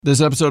This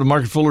episode of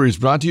Market Foolery is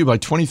brought to you by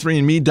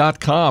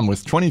 23andMe.com.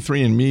 With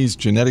 23andMe's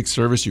genetic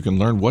service, you can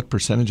learn what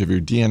percentage of your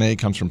DNA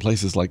comes from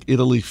places like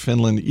Italy,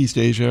 Finland, East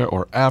Asia,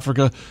 or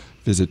Africa.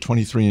 Visit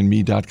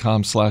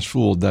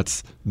 23andMe.com/fooled.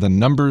 That's the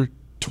number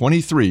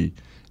 23,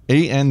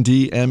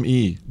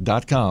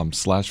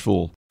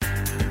 ANDME.com/fool.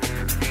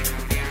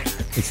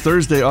 It's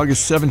Thursday,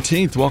 August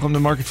 17th. Welcome to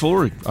Market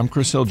Foolery. I'm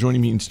Chris Hill.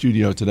 Joining me in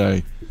studio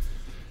today.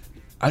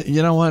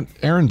 You know what?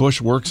 Aaron Bush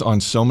works on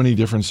so many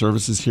different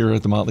services here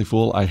at The Motley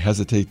Fool, I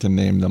hesitate to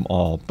name them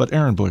all. But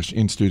Aaron Bush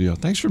in studio,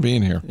 thanks for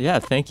being here. Yeah,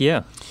 thank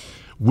you.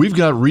 We've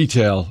got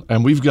retail,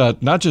 and we've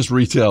got not just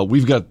retail,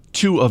 we've got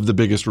two of the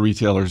biggest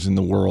retailers in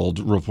the world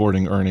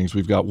reporting earnings.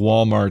 We've got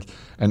Walmart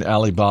and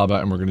Alibaba,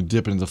 and we're going to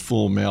dip into the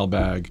full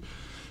mailbag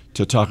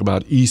to talk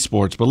about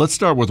esports. But let's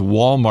start with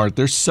Walmart.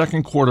 Their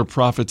second quarter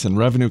profits and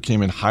revenue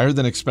came in higher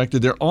than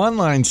expected. Their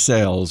online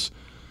sales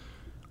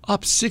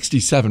up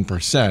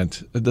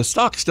 67%. The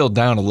stock's still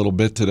down a little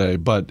bit today,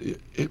 but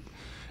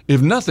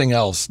if nothing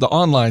else, the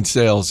online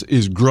sales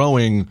is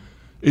growing.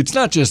 It's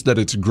not just that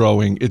it's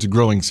growing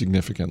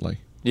significantly.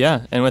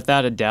 Yeah, and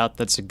without a doubt,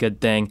 that's a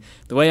good thing.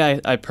 The way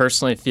I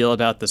personally feel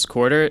about this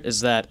quarter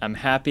is that I'm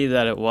happy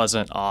that it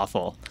wasn't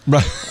awful.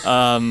 Right.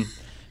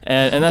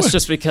 And that's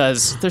just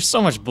because there's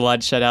so much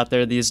bloodshed out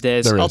there these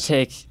days. There I'll is.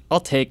 take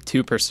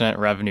 2%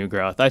 revenue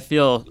growth. I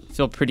feel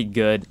pretty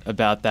good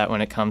about that when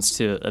it comes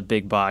to a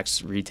big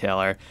box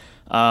retailer.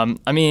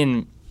 I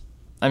mean,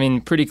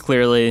 pretty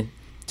clearly,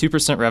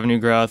 2% revenue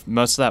growth.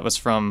 Most of that was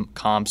from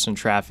comps and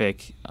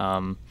traffic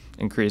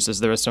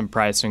increases. There was some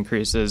price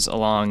increases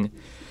along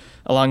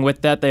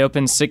with that. They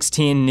opened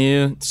 16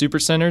 new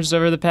supercenters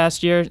over the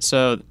past year,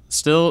 so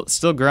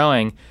still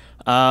growing.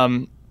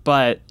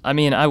 But, I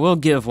mean, I will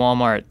give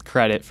Walmart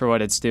credit for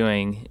what it's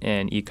doing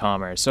in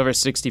e-commerce. Over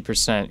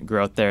 60%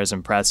 growth there is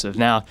impressive.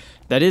 Now,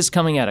 that is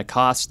coming at a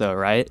cost, though,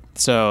 right?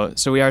 So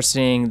we are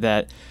seeing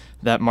that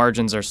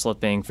margins are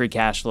slipping, free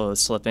cash flow is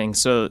slipping.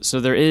 So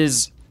there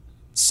is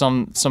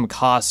some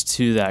cost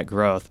to that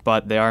growth,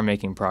 but they are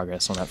making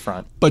progress on that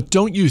front. But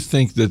don't you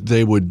think that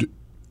they would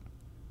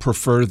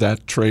prefer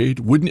that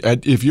trade?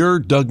 If you're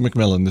Doug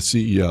McMillon, the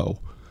CEO,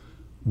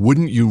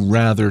 wouldn't you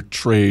rather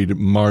trade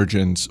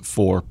margins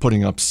for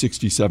putting up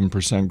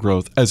 67%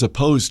 growth as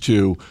opposed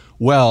to,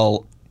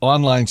 well,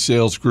 online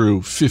sales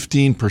grew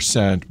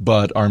 15%,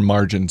 but our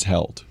margins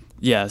held?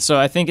 Yeah, so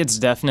I think it's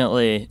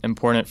definitely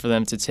important for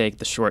them to take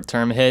the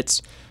short-term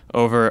hits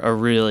over a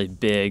really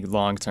big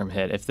long-term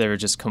hit if they were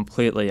just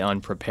completely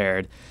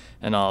unprepared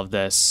and all of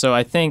this. So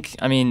I think,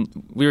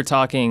 we were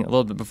talking a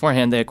little bit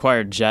beforehand, they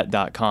acquired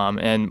Jet.com,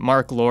 and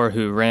Mark Lohr,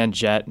 who ran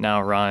Jet,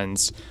 now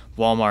runs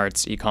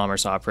Walmart's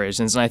e-commerce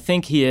operations, and I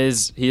think he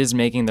is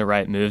making the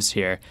right moves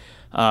here,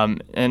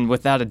 and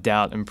without a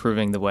doubt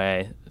improving the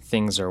way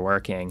things are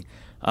working.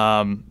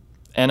 And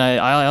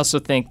I also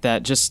think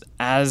that just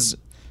as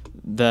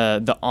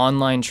the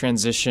online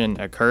transition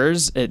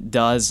occurs, it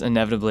does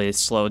inevitably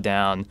slow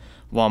down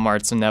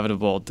Walmart's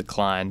inevitable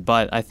decline.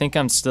 But I think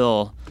I'm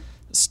still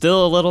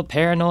a little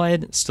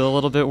paranoid, still a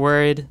little bit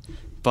worried.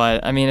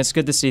 But, it's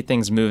good to see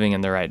things moving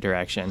in the right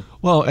direction.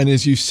 Well, and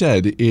as you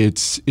said,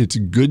 it's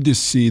good to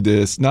see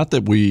this. Not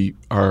that we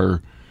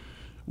are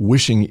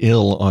wishing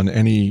ill on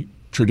any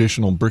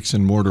traditional bricks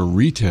and mortar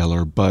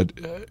retailer, but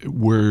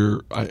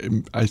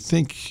I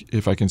think,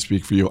 if I can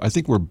speak for you, I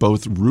think we're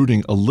both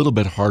rooting a little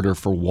bit harder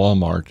for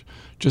Walmart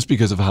just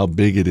because of how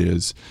big it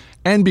is.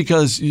 And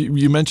because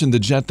you mentioned the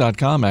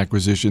Jet.com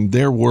acquisition,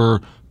 there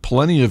were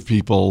plenty of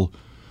people,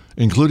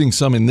 including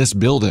some in this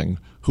building,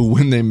 who,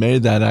 when they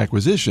made that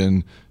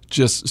acquisition,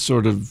 just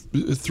sort of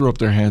threw up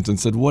their hands and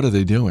said, what are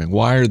they doing?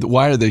 Why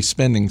are they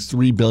spending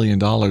 $3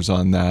 billion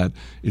on that?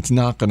 It's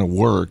not going to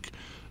work.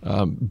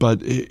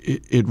 But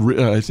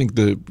I think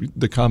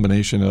the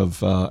combination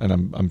of, and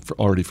I'm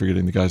already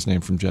forgetting the guy's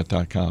name from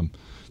Jet.com,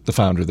 the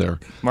founder there.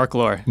 Mark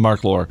Lohr.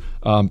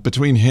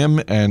 Between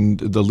him and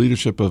the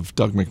leadership of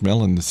Doug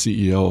McMillon, the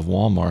CEO of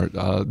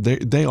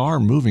Walmart, they are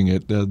moving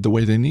it the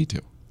way they need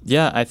to.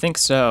 Yeah, I think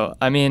so.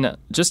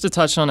 Just to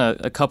touch on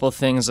a couple of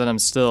things that I'm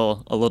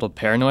still a little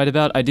paranoid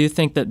about, I do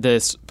think that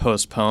this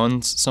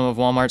postpones some of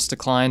Walmart's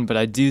decline, but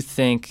I do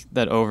think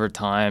that over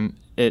time,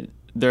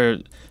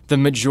 the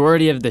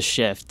majority of the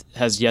shift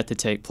has yet to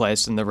take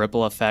place, and the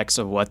ripple effects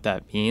of what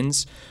that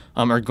means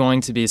are going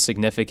to be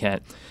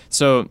significant.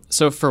 So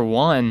for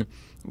one,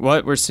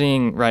 what we're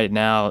seeing right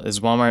now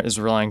is Walmart is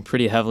relying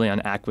pretty heavily on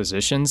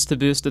acquisitions to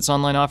boost its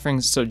online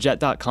offerings. So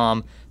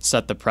Jet.com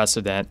set the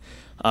precedent.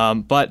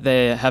 But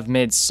they have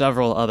made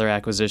several other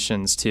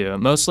acquisitions too,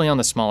 mostly on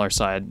the smaller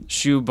side.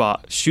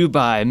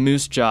 Shoebuy,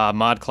 Moose Jaw,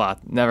 ModCloth,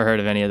 never heard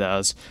of any of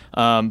those.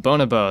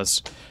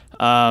 Bonobos.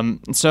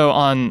 So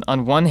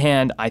on one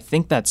hand, I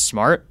think that's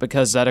smart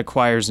because that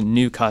acquires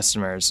new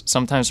customers,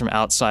 sometimes from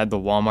outside the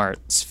Walmart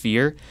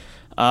sphere.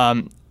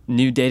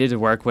 New data to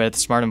work with,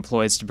 smart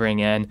employees to bring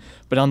in.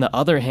 But on the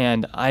other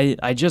hand,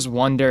 I just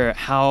wonder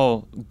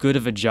how good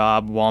of a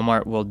job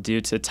Walmart will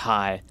do to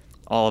tie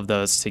all of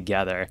those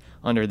together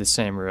under the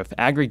same roof.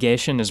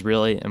 Aggregation is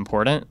really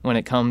important when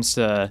it comes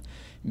to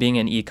being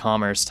an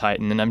e-commerce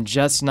titan, and I'm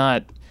just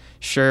not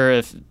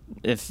sure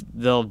if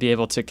they'll be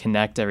able to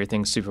connect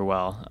everything super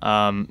well.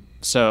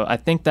 So I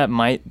think that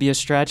might be a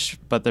stretch,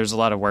 but there's a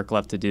lot of work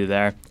left to do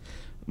there.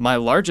 My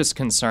largest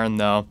concern,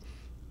 though,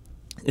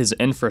 is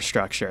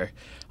infrastructure.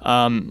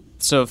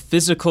 So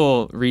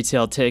physical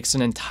retail takes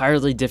an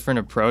entirely different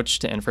approach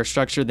to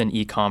infrastructure than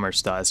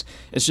e-commerce does.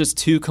 It's just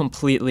two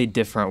completely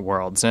different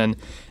worlds. And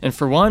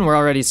for one, we're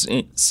already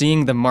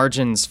seeing the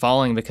margins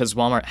falling because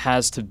Walmart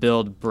has to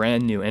build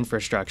brand new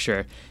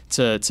infrastructure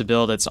to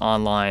build its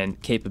online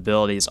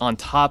capabilities on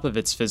top of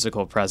its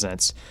physical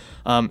presence.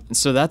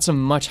 So that's a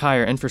much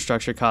higher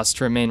infrastructure cost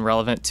to remain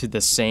relevant to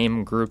the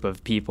same group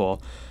of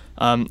people.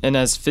 And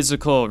as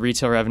physical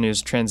retail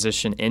revenues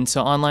transition into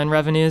online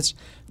revenues,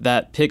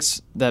 that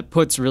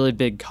puts really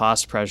big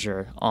cost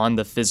pressure on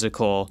the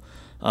physical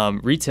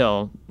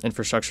retail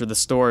infrastructure, the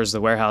stores,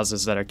 the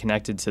warehouses that are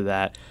connected to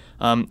that.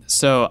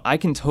 So I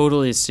can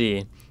totally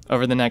see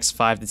over the next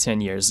 5 to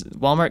 10 years,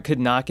 Walmart could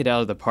knock it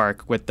out of the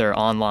park with their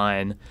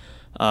online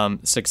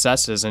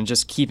successes and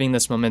just keeping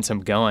this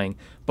momentum going.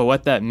 But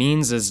what that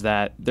means is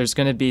that there's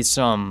going to be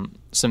some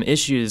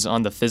issues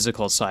on the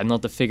physical side, and they'll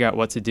have to figure out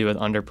what to do with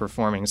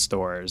underperforming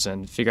stores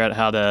and figure out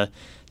how to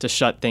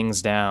shut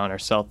things down or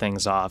sell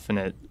things off,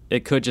 and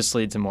it could just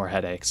lead to more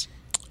headaches.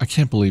 I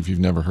can't believe you've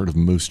never heard of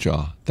Moose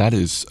Jaw. That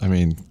is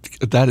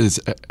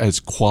as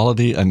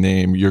quality a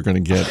name you're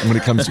going to get when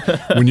it comes to,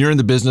 when you're in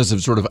the business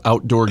of sort of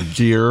outdoor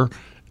gear,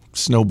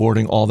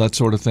 snowboarding, all that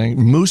sort of thing.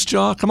 Moose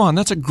Jaw, come on,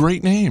 that's a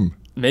great name.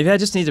 Maybe I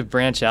just need to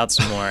branch out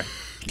some more.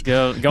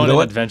 Go on an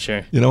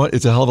adventure. You know what?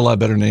 It's a hell of a lot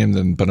better name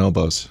than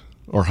Bonobos,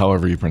 or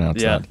however you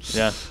pronounce that.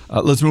 Yeah.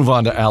 Let's move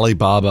on to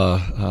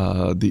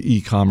Alibaba, the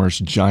e-commerce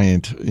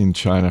giant in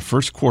China.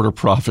 First quarter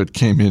profit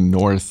came in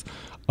north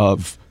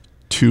of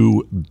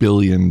 $2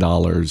 billion,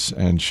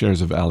 and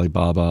shares of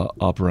Alibaba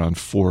up around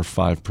 4 or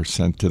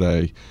 5%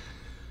 today.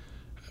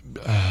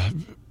 I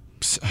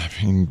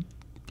mean,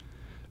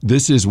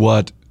 this is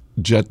what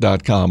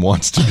Jet.com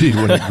wants to be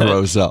when it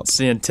grows up. It's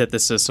the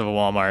antithesis of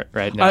Walmart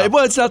right now.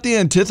 Well, it's not the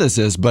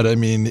antithesis, but I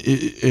mean,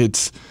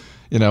 it's,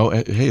 you know,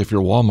 hey, if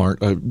you're Walmart,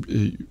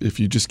 if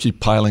you just keep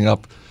piling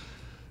up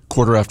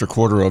quarter after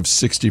quarter of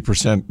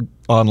 60%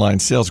 online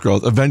sales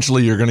growth,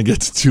 eventually you're going to get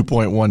to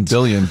 2.1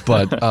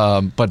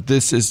 billion. But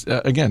this is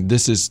again,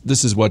 this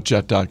is what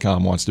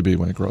Jet.com wants to be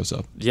when it grows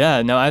up.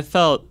 Yeah, no, I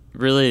felt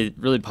really,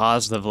 really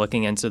positive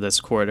looking into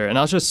this quarter, and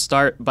I'll just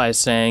start by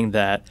saying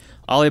that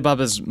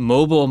Alibaba's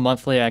mobile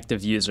monthly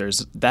active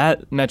users,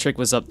 that metric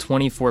was up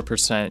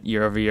 24%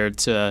 year over year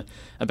to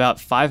about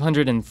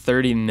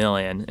 530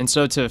 million. And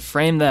so to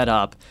frame that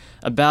up,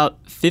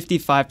 about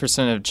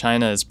 55% of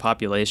China's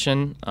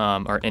population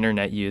are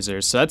internet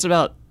users. So that's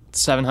about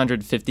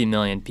 750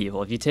 million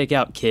people. If you take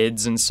out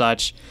kids and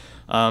such,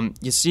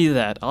 you see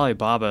that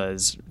Alibaba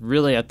is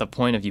really at the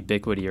point of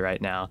ubiquity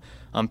right now.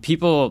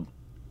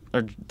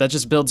 That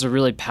just builds a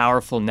really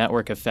powerful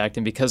network effect,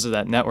 and because of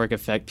that network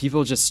effect,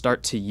 people just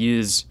start to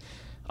use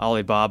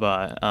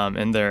Alibaba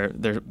and their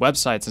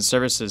websites and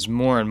services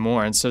more and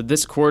more. And so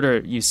this quarter,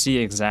 you see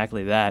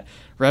exactly that.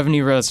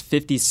 Revenue rose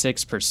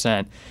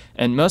 56%,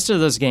 and most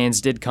of those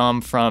gains did come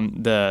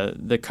from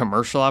the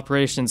commercial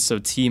operations, so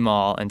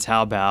Tmall and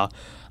Taobao.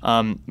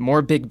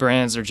 More big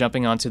brands are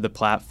jumping onto the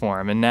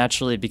platform, and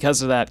naturally,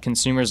 because of that,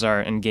 consumers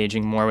are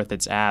engaging more with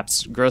its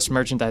apps. Gross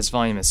merchandise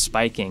volume is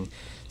spiking.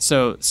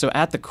 So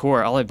at the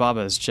core, Alibaba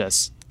is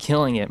just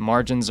killing it.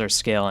 Margins are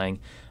scaling.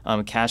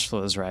 Cash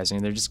flow is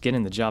rising. They're just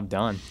getting the job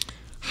done.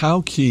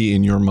 How key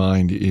in your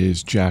mind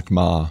is Jack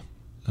Ma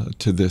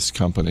to this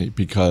company?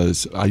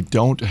 Because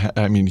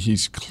I mean,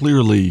 he's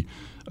clearly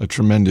a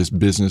tremendous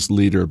business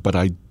leader, but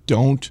I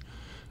don't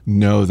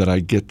know that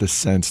I get the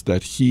sense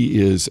that he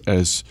is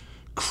as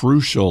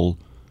crucial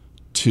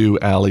to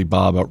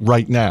Alibaba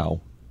right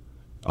now.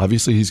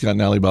 Obviously, he's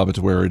gotten Alibaba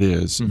to where it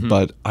is,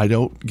 but I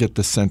don't get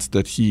the sense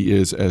that he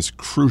is as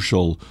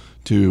crucial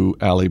to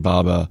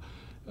Alibaba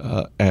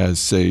as,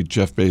 say,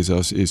 Jeff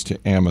Bezos is to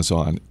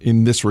Amazon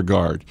in this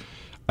regard.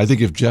 I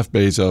think if Jeff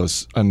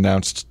Bezos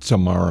announced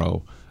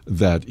tomorrow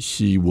that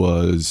he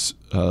was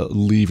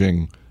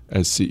leaving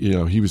as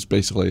CEO, he was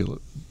basically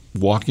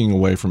walking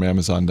away from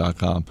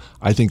Amazon.com,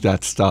 I think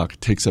that stock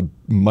takes a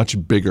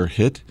much bigger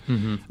hit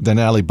than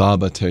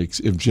Alibaba takes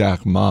if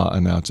Jack Ma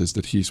announces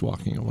that he's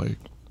walking away.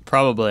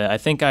 Probably. I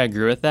think I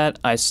agree with that.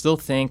 I still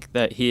think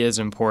that he is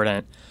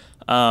important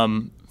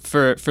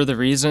for the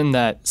reason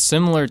that,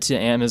 similar to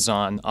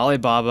Amazon,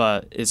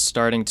 Alibaba is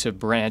starting to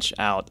branch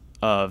out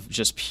of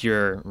just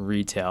pure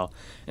retail.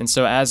 And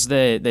so as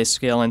they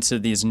scale into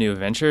these new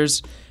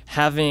ventures,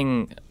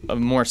 having a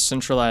more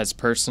centralized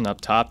person up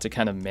top to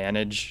kind of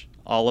manage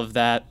all of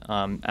that,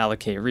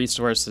 allocate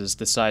resources,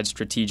 decide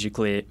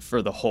strategically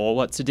for the whole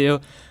what to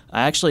do,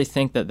 I actually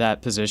think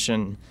that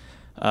position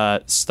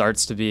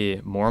starts to be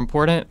more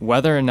important.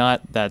 Whether or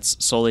not that's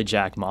solely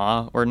Jack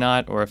Ma or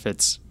not, or if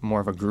it's more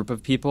of a group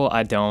of people,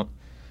 I don't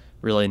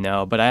really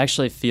know. But I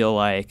actually feel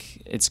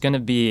like it's going to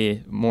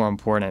be more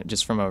important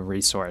just from a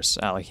resource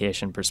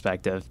allocation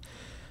perspective.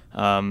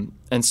 And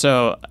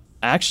so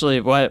Actually,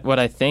 what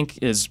I think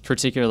is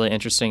particularly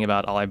interesting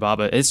about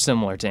Alibaba is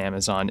similar to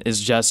Amazon,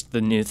 is just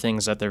the new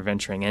things that they're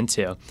venturing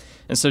into.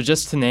 And so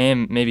just to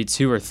name maybe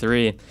 2 or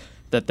 3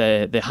 that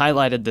they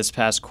highlighted this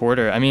past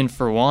quarter, I mean,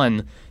 for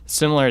one,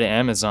 similar to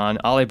Amazon,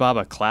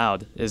 Alibaba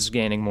Cloud is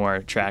gaining more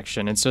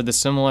traction. And so the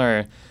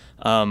similar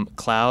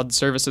cloud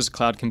services,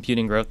 cloud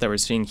computing growth that we're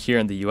seeing here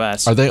in the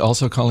U.S. Are they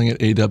also calling it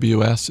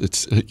AWS?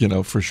 It's,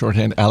 for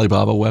shorthand,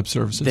 Alibaba Web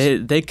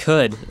Services? They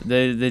could.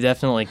 They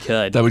definitely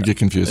could. That would get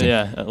confusing.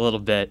 Yeah, a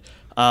little bit.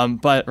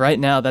 But right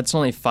now, that's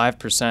only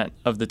 5%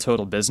 of the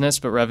total business,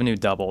 but revenue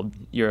doubled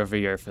year over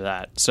year for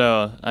that.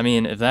 So, I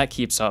mean, if that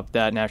keeps up,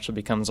 that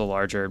naturally becomes a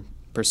larger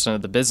percent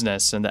of the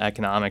business, and the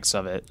economics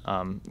of it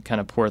kind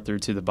of pour through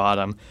to the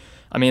bottom.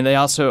 I mean, they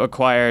also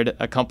acquired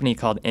a company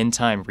called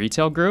In-Time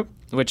Retail Group,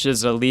 which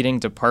is a leading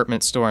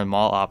department store and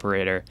mall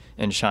operator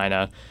in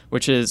China,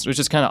 which is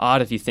kind of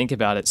odd if you think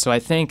about it. So I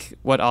think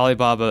what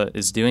Alibaba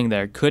is doing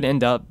there could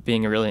end up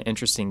being a really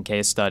interesting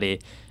case study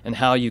in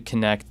how you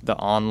connect the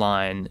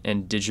online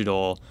and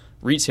digital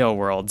retail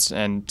worlds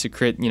and to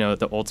create,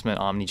 the ultimate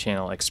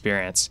omni-channel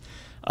experience.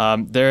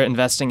 They're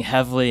investing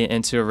heavily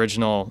into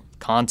original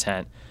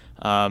content,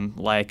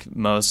 like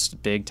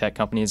most big tech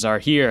companies are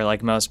here,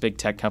 like most big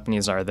tech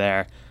companies are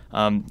there.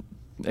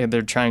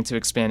 They're trying to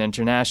expand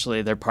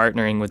internationally. They're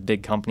partnering with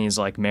big companies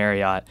like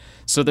Marriott.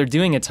 So they're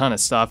doing a ton of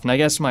stuff. And I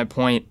guess my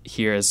point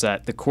here is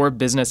that the core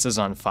business is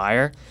on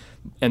fire,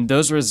 and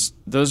those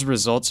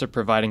results are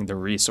providing the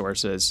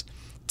resources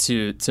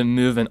to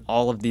move in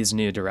all of these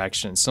new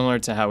directions, similar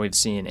to how we've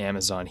seen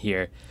Amazon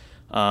here.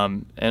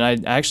 And I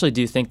actually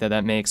do think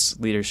that makes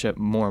leadership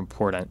more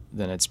important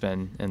than it's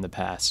been in the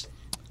past.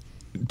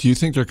 Do you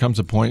think there comes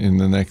a point in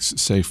the next,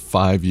 say,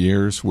 5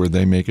 years where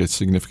they make a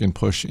significant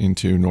push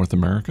into North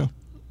America?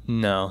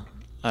 No,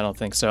 I don't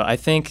think so. I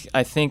think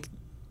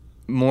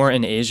more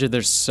in Asia.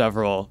 There's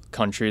several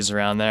countries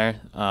around there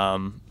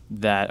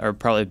that are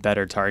probably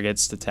better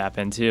targets to tap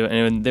into,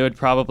 and they would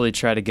probably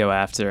try to go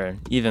after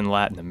even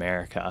Latin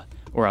America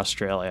or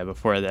Australia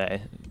before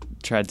they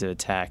tried to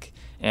attack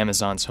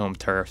Amazon's home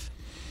turf.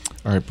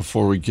 All right,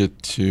 before we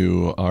get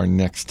to our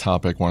next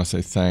topic, I want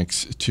to say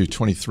thanks to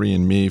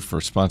 23andMe for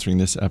sponsoring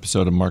this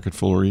episode of Market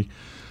Foolery.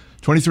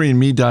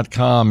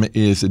 23andMe.com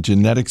is a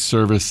genetic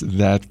service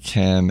that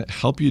can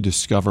help you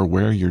discover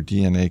where your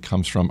DNA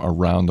comes from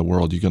around the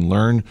world. You can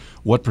learn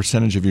what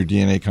percentage of your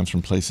DNA comes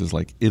from places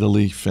like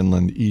Italy,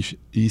 Finland,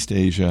 East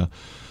Asia,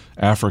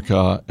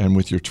 Africa, and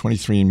with your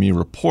 23andMe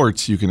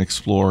reports, you can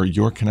explore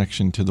your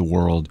connection to the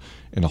world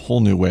in a whole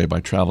new way by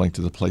traveling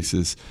to the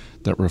places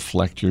that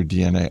reflect your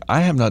DNA.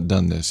 I have not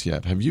done this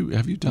yet. Have you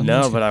done this?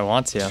 No, but I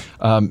want to.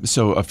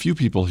 So a few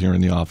people here in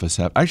the office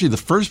have. Actually, the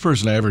first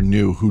person I ever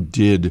knew who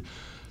did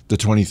the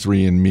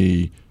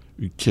 23andMe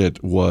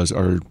kit was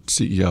our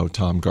CEO,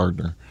 Tom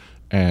Gardner.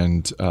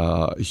 And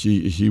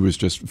he was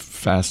just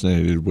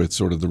fascinated with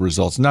sort of the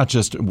results, not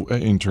just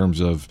in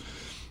terms of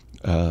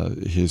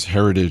his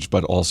heritage,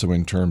 but also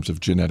in terms of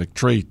genetic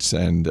traits.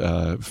 And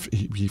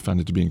he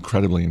found it to be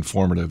incredibly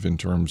informative in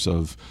terms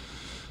of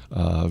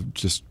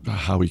just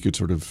how he could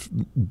sort of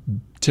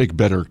take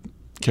better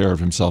care of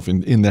himself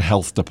in the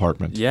health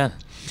department. Yeah.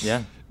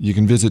 You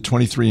can visit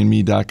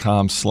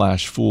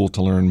 23andme.com/fool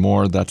to learn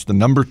more. That's the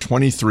number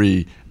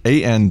 23,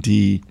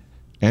 ANDME.com/fool.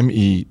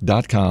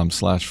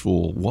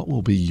 What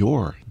will be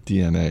your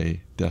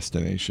DNA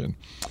destination?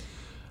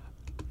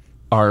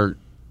 Our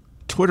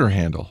Twitter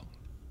handle,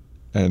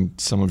 and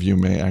some of you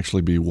may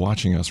actually be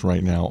watching us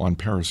right now on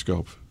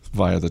Periscope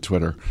via the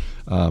Twitter.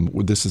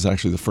 This is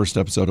actually the first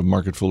episode of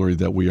Market Foolery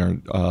that we are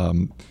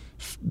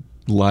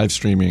live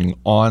streaming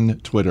on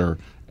Twitter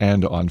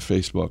and on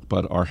Facebook,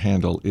 but our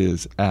handle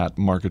is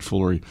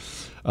 @MarketFoolery.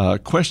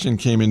 Question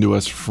came into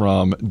us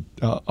from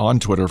on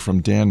Twitter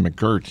from Dan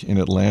McGirt in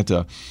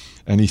Atlanta,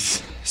 and he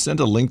sent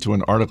a link to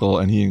an article,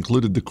 and he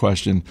included the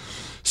question,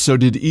 so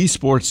did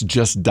esports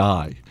just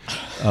die?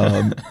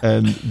 And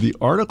the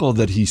article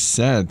that he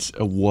sent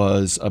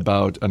was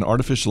about an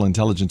artificial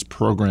intelligence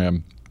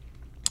program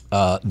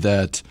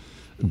that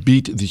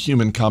beat the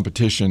human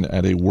competition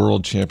at a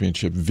world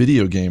championship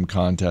video game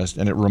contest,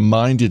 and it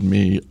reminded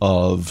me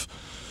of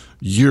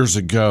years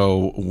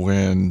ago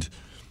when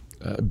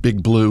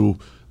Big Blue,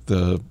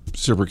 the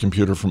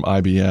supercomputer from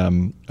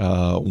IBM,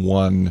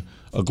 won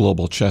a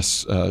global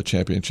chess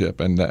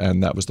championship, and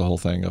that was the whole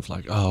thing of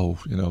like,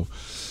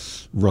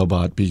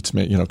 robot beats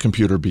man,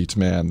 computer beats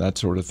man, that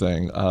sort of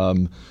thing.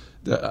 On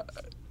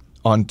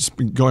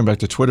going back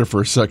to Twitter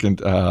for a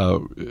second,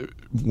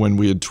 when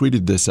we had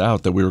tweeted this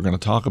out that we were going to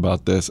talk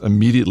about this,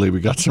 immediately we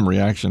got some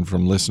reaction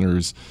from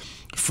listeners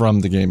from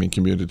the gaming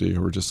community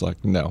who were just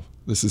like, no.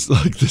 This is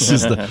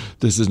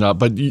not.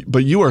 But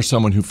you are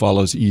someone who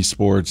follows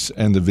esports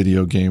and the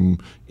video game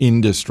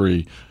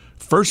industry.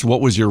 First,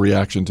 what was your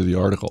reaction to the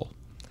article?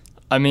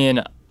 I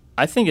mean,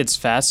 I think it's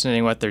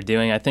fascinating what they're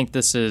doing. I think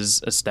this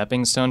is a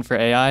stepping stone for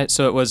AI.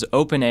 So it was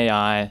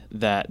OpenAI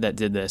that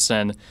did this,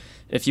 and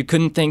if you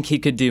couldn't think he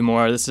could do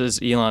more, this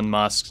is Elon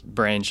Musk's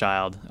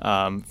brainchild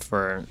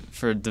for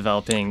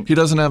developing. He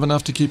doesn't have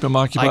enough to keep him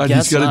occupied.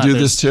 He's got to do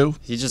this too.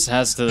 He just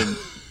has to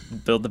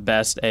build the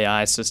best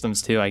AI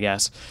systems too, I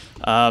guess.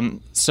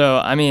 So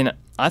I mean,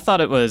 I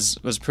thought it was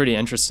pretty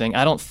interesting.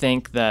 I don't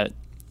think that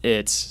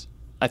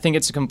I think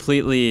it's a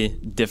completely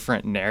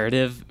different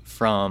narrative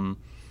from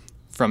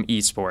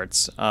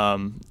esports.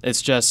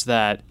 It's just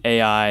that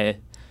AI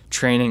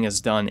training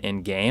is done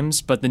in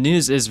games, but the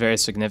news is very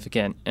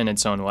significant in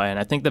its own way. And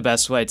I think the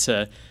best way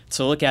to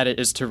look at it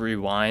is to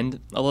rewind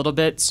a little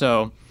bit.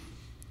 So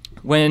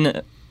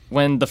when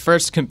the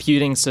first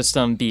computing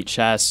system beat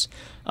chess,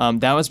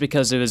 that was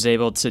because it was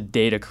able to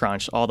data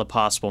crunch all the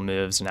possible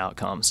moves and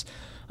outcomes.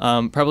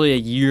 Probably a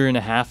year and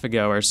a half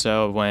ago or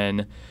so,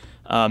 when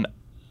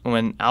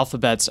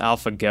Alphabet's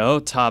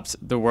AlphaGo topped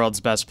the world's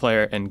best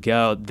player in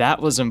Go,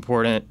 that was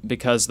important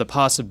because the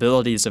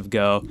possibilities of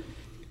Go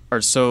are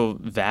so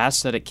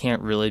vast that it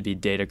can't really be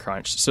data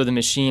crunched. So the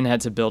machine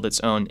had to build its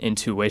own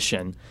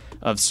intuition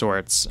of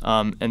sorts.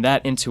 And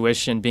that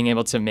intuition, being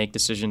able to make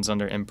decisions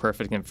under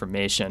imperfect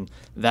information,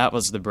 that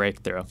was the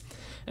breakthrough.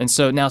 And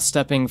so now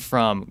stepping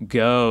from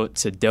Go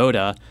to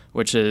Dota,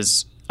 which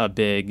is a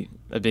big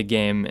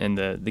game in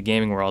the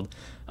gaming world,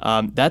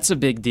 that's a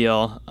big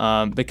deal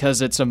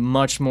because it's a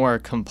much more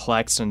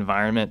complex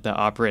environment that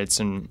operates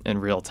in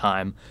real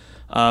time.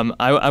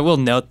 I will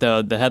note,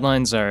 though, the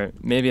headlines are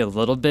maybe a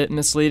little bit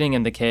misleading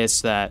in the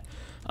case that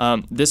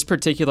this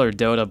particular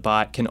Dota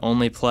bot can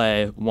only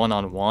play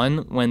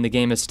 1-on-1 when the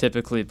game is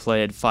typically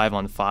played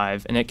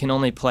 5-on-5, and it can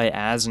only play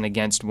as and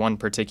against one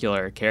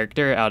particular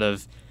character out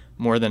of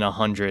more than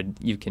 100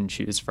 you can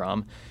choose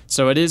from.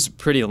 So it is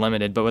pretty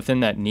limited, but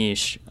within that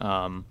niche,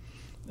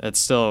 it's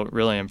still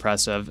really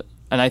impressive.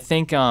 And I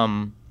think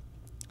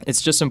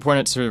it's just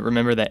important to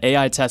remember that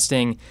AI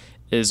testing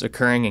is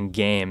occurring in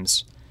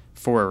games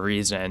for a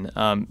reason.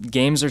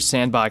 Games are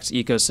sandbox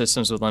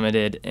ecosystems with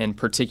limited and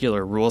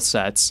particular rule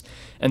sets,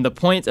 and the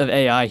point of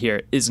AI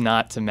here is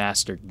not to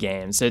master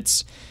games.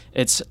 It's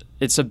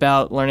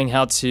about learning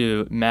how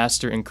to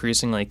master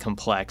increasingly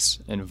complex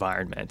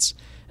environments.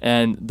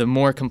 And the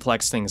more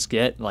complex things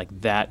get,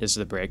 like, that is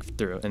the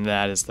breakthrough, and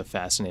that is the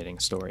fascinating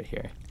story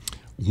here.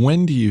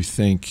 When do you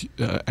think,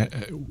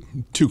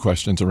 two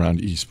questions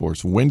around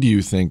esports, when do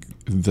you think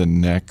the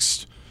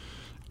next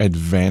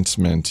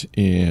advancement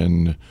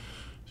in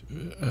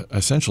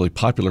essentially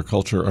popular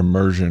culture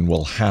immersion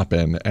will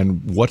happen,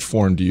 and what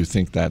form do you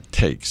think that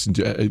takes?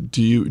 Do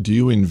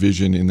you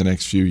envision in the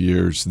next few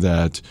years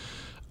that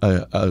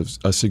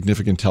a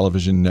significant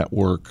television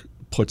network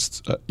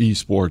puts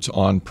esports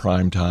on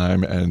prime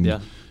time, and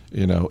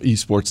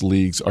esports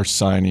leagues are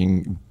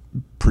signing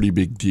pretty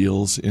big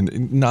deals,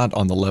 not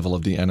on the level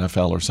of the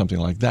NFL or something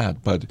like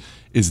that, but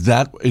is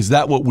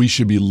that what we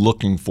should be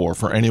looking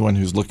for anyone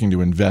who's looking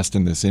to invest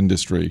in this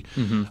industry?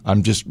 Mm-hmm.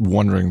 I'm just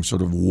wondering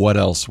sort of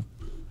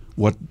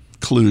what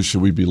clues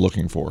should we be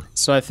looking for?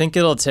 So I think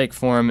it'll take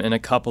form in a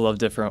couple of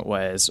different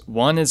ways.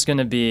 One is going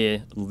to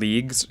be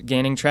leagues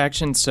gaining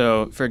traction.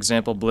 So, for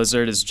example,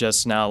 Blizzard is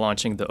just now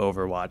launching the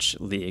Overwatch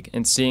League,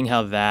 and seeing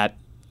how that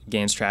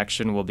gains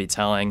traction will be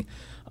telling.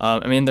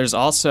 There's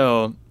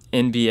also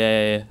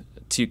NBA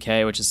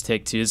 2K, which is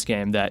Take-Two's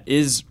game, that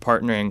is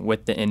partnering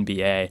with the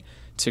NBA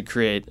to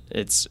create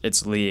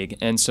its league.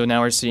 And so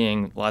now we're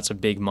seeing lots of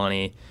big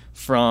money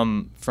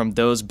from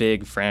those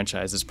big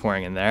franchises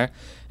pouring in there.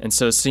 And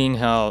so seeing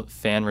how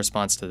fan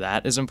response to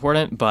that is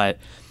important. But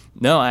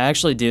no, I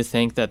actually do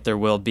think that there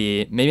will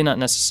be, maybe not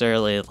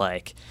necessarily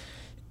like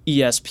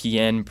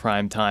ESPN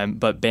primetime,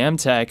 but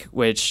BAMTech,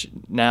 which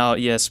now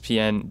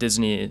ESPN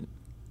Disney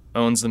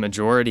owns the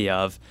majority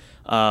of,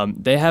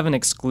 they have an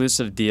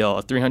exclusive deal,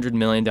 a $300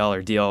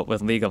 million deal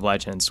with League of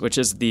Legends, which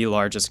is the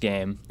largest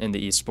game in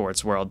the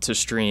esports world, to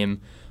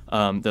stream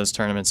those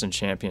tournaments and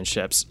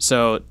championships.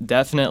 So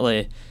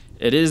definitely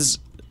it is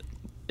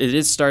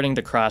starting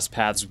to cross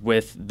paths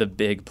with the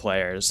big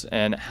players,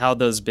 and how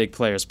those big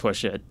players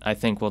push it, I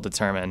think, will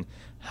determine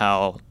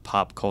how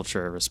pop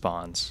culture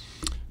responds.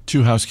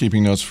 Two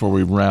housekeeping notes before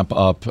we wrap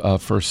up.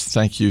 First,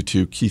 thank you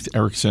to Keith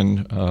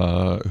Erickson,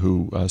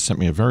 who sent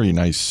me a very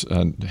nice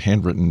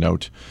handwritten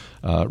note.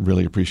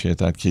 Really appreciate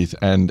that, Keith.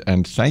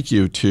 And thank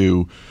you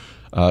to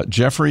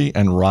Jeffrey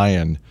and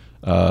Ryan,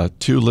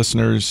 two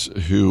listeners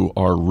who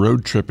are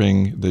road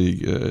tripping,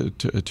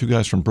 two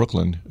guys from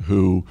Brooklyn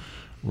who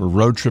were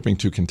road tripping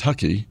to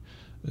Kentucky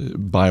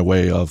by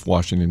way of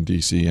Washington,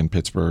 D.C. and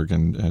Pittsburgh,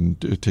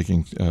 and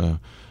taking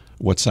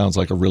what sounds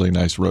like a really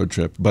nice road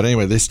trip. But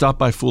anyway, they stopped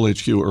by Fool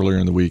HQ earlier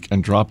in the week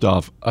and dropped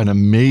off an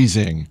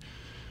amazing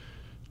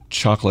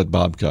chocolate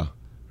babka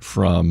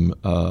from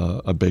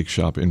a bake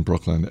shop in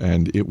Brooklyn,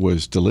 and it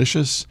was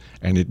delicious,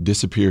 and it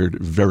disappeared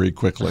very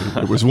quickly.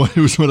 It was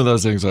one of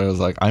those things where I was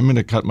like, I'm going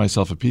to cut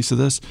myself a piece of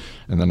this,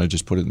 and then I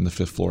just put it in the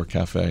fifth floor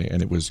cafe,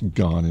 and it was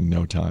gone in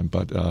no time.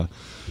 But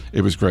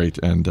it was great,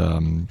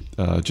 and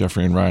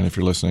Jeffrey and Ryan, if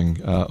you're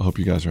listening, I hope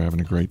you guys are having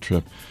a great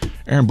trip.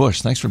 Aaron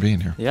Bush, thanks for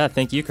being here. Yeah,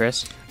 thank you,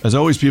 Chris. As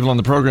always, people on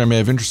the program may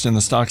have interest in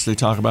the stocks they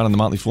talk about, and the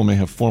Motley Fool may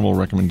have formal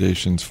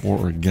recommendations for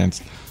or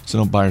against. So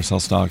don't buy or sell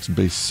stocks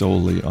based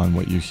solely on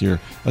what you hear.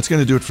 That's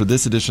going to do it for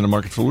this edition of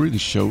Market Foolery. The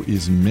show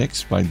is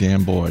mixed by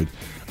Dan Boyd.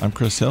 I'm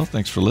Chris Hill.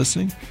 Thanks for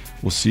listening.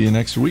 We'll see you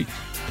next week.